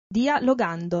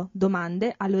Dia-logando,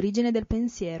 domande all'origine del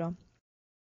pensiero.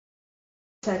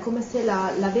 Cioè, come se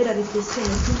la vera riflessione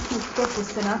sul tutto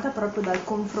fosse nata proprio dal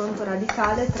confronto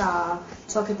radicale tra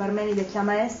ciò che Parmenide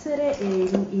chiama essere e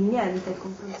il niente, il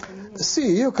confronto con il niente.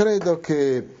 Sì, io credo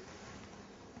che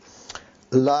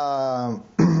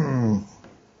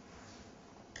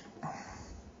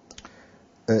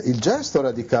il gesto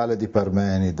radicale di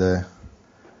Parmenide,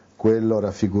 quello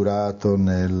raffigurato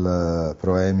nel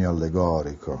proemio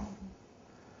allegorico,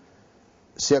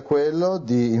 sia quello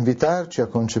di invitarci a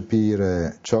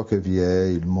concepire ciò che vi è,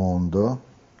 il mondo,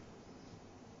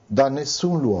 da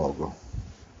nessun luogo,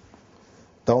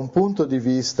 da un punto di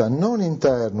vista non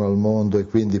interno al mondo e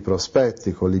quindi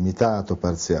prospettico, limitato,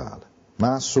 parziale,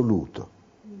 ma assoluto.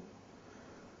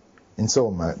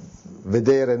 Insomma,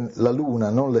 vedere la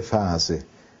luna, non le fasi,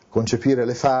 concepire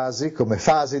le fasi come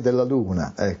fasi della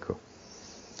luna, ecco.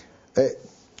 E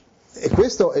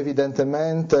questo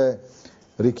evidentemente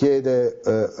richiede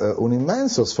un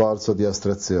immenso sforzo di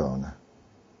astrazione,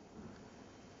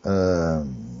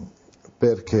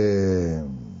 perché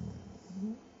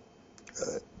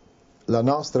la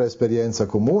nostra esperienza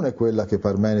comune, quella che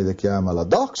Parmenide chiama la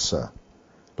doxa,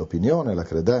 l'opinione, la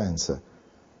credenza,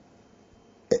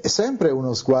 è sempre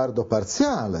uno sguardo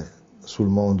parziale sul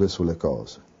mondo e sulle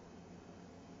cose.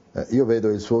 Io vedo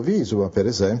il suo viso, ma per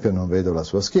esempio non vedo la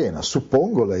sua schiena.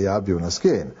 Suppongo lei abbia una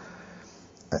schiena.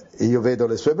 Io vedo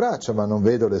le sue braccia, ma non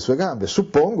vedo le sue gambe.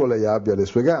 Suppongo lei abbia le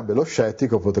sue gambe. Lo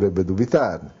scettico potrebbe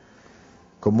dubitarne.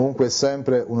 Comunque è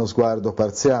sempre uno sguardo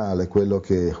parziale, quello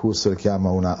che Husserl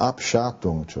chiama una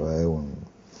Abschattung, cioè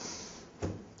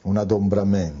un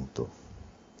adombramento.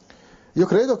 Io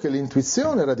credo che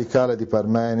l'intuizione radicale di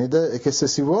Parmenide è che se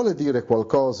si vuole dire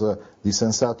qualcosa di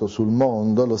sensato sul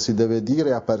mondo, lo si deve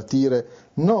dire a partire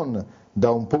non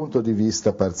da un punto di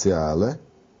vista parziale,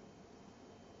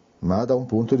 ma da un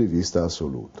punto di vista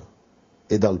assoluto.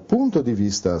 E dal punto di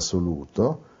vista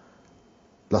assoluto,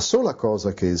 la sola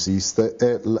cosa che esiste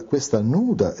è questa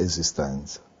nuda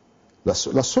esistenza. La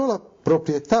sola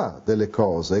proprietà delle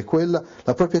cose è quella,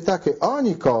 la proprietà che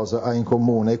ogni cosa ha in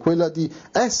comune, è quella di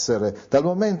essere, dal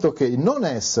momento che il non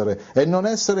essere è il non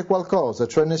essere qualcosa,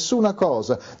 cioè nessuna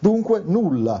cosa, dunque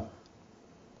nulla,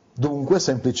 dunque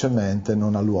semplicemente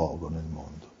non ha luogo nel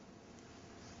mondo.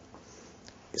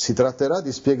 Si tratterà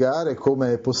di spiegare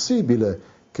come è possibile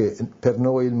che per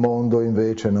noi il mondo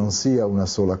invece non sia una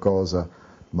sola cosa,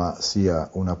 ma sia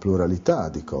una pluralità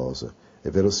di cose. E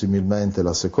verosimilmente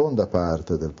la seconda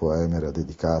parte del poema era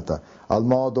dedicata al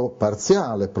modo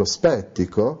parziale,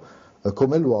 prospettico,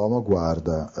 come l'uomo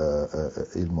guarda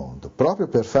il mondo, proprio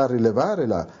per far rilevare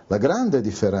la grande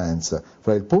differenza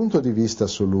fra il punto di vista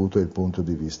assoluto e il punto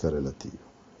di vista relativo.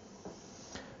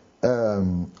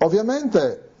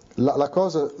 Ovviamente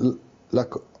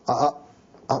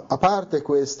a parte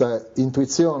questa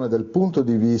intuizione del punto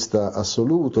di vista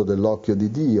assoluto, dell'occhio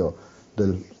di Dio,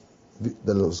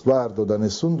 dello sguardo da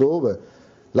nessun dove,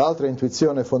 l'altra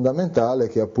intuizione fondamentale è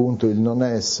che appunto il non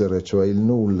essere, cioè il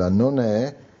nulla, non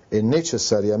è e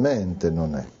necessariamente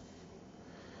non è.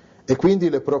 E quindi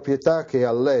le proprietà che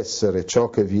ha l'essere, ciò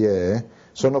che vi è,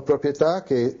 sono proprietà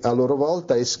che a loro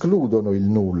volta escludono il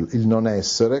non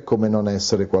essere come non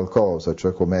essere qualcosa,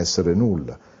 cioè come essere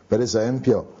nulla. Per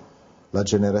esempio, la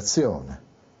generazione.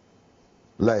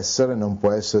 L'essere non può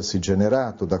essersi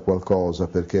generato da qualcosa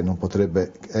perché non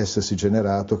potrebbe essersi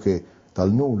generato che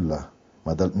dal nulla,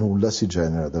 ma dal nulla si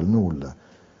genera dal nulla.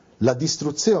 La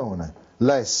distruzione,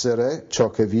 l'essere,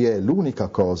 ciò che vi è, l'unica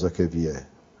cosa che vi è,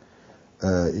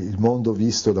 il mondo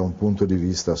visto da un punto di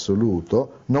vista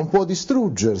assoluto, non può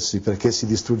distruggersi perché si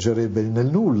distruggerebbe nel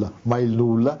nulla, ma il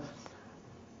nulla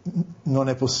non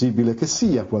è possibile che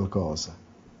sia qualcosa.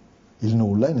 Il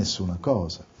nulla è nessuna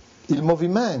cosa. Il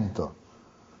movimento,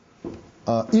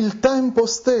 il tempo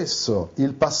stesso,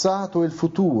 il passato e il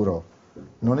futuro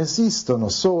non esistono,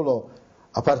 solo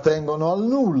appartengono al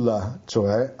nulla,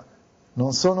 cioè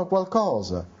non sono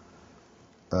qualcosa.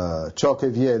 Ciò che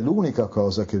vi è, l'unica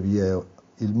cosa che vi è,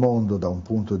 il mondo da un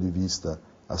punto di vista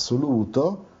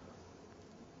assoluto,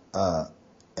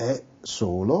 è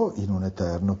solo in un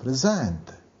eterno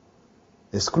presente.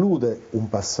 Esclude un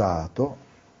passato,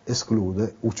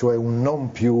 esclude, cioè un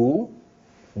non più,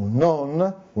 un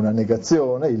non, una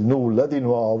negazione, il nulla di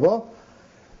nuovo,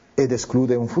 ed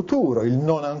esclude un futuro, il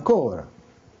non ancora,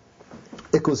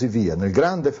 e così via. Nel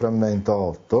grande frammento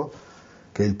 8,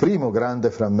 che è il primo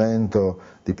grande frammento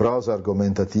di prosa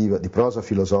argomentativa, di prosa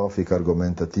filosofica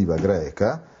argomentativa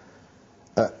greca,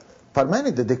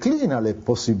 Parmenide declina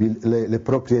le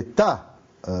proprietà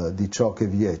di ciò che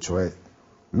vi è, cioè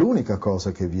l'unica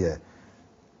cosa che vi è,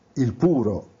 il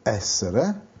puro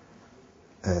essere,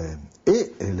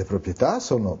 E le proprietà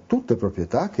sono tutte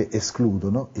proprietà che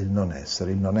escludono il non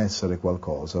essere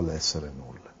qualcosa, l'essere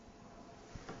nulla.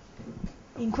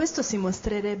 In questo si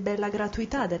mostrerebbe la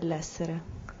gratuità dell'essere.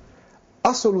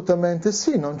 Assolutamente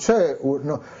sì, non c'è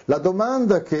la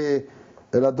domanda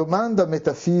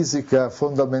metafisica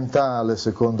fondamentale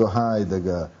secondo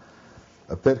Heidegger,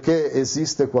 perché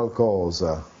esiste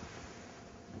qualcosa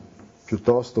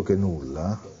piuttosto che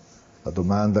nulla, la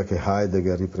domanda che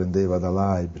Heidegger riprendeva da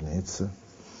Leibniz,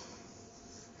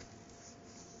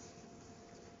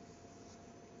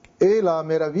 e la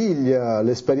meraviglia,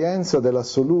 l'esperienza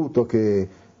dell'assoluto che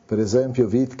per esempio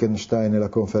Wittgenstein nella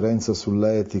conferenza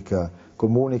sull'etica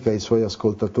comunica ai suoi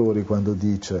ascoltatori quando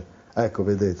dice, ecco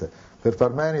vedete, per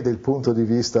Parmenide il punto di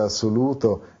vista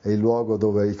assoluto è il luogo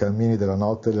dove i cammini della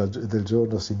notte e del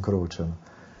giorno si incrociano.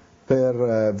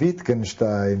 Per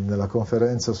Wittgenstein nella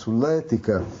conferenza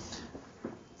sull'etica,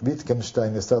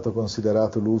 Wittgenstein è stato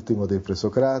considerato l'ultimo dei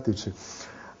presocratici,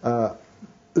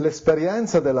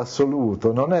 l'esperienza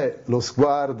dell'assoluto non è lo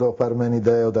sguardo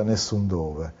parmenideo da nessun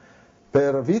dove.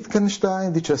 Per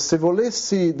Wittgenstein dice, se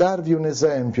volessi darvi un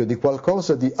esempio di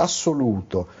qualcosa di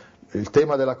assoluto, il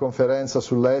tema della conferenza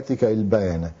sull'etica è il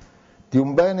bene, di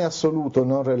un bene assoluto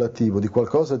non relativo, di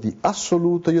qualcosa di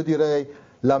assoluto, io direi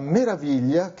la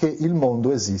meraviglia che il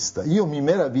mondo esista. Io mi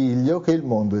meraviglio che il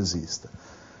mondo esista.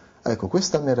 Ecco,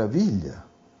 questa meraviglia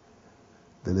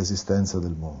dell'esistenza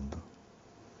del mondo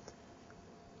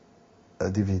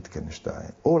di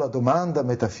Wittgenstein, o la domanda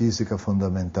metafisica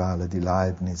fondamentale di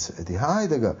Leibniz e di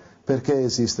Heidegger, perché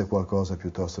esiste qualcosa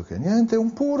piuttosto che niente, è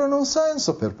un puro non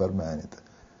senso per Parmenide.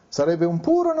 Sarebbe un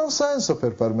puro non senso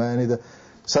per Parmenide,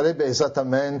 sarebbe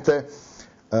esattamente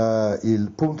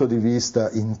il punto di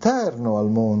vista interno al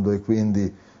mondo e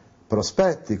quindi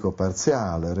prospettico,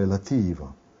 parziale,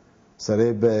 relativo.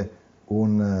 Sarebbe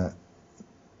un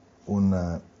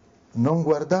non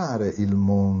guardare il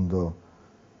mondo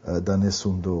da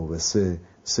nessun dove, se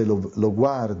lo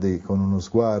guardi con uno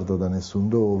sguardo da nessun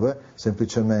dove,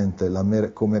 semplicemente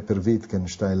come per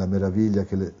Wittgenstein la meraviglia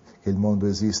che il mondo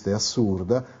esiste è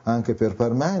assurda, anche per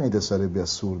Parmenide sarebbe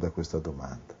assurda questa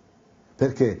domanda.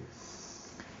 Perché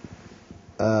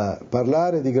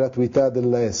parlare di gratuità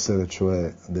dell'essere,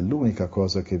 cioè dell'unica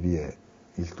cosa che vi è,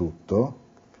 il tutto,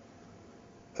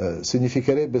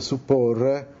 significherebbe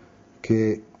supporre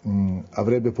che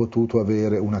avrebbe potuto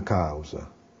avere una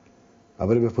causa,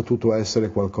 avrebbe potuto essere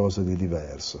qualcosa di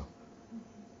diverso,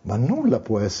 ma nulla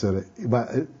può essere,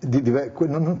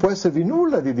 non può esservi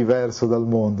nulla di diverso dal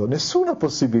mondo, nessuna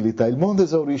possibilità, il mondo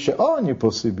esaurisce ogni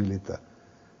possibilità,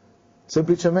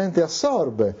 semplicemente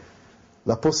assorbe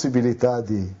la possibilità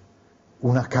di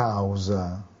una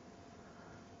causa,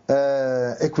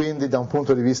 e quindi da un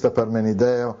punto di vista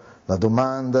parmenideo la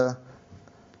domanda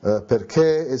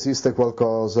perché esiste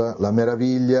qualcosa, la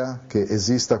meraviglia che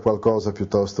esista qualcosa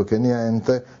piuttosto che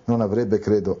niente, non avrebbe,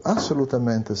 credo,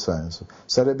 assolutamente senso.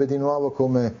 Sarebbe di nuovo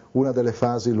come una delle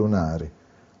fasi lunari.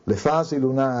 Le fasi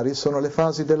lunari sono le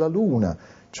fasi della luna,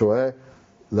 cioè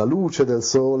la luce del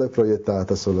sole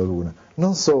proiettata sulla luna.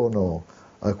 Non sono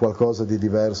qualcosa di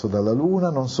diverso dalla luna,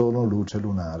 non sono luce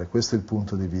lunare. Questo è il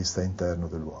punto di vista interno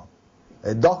dell'uomo.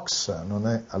 È doxa, non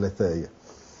è aletheia.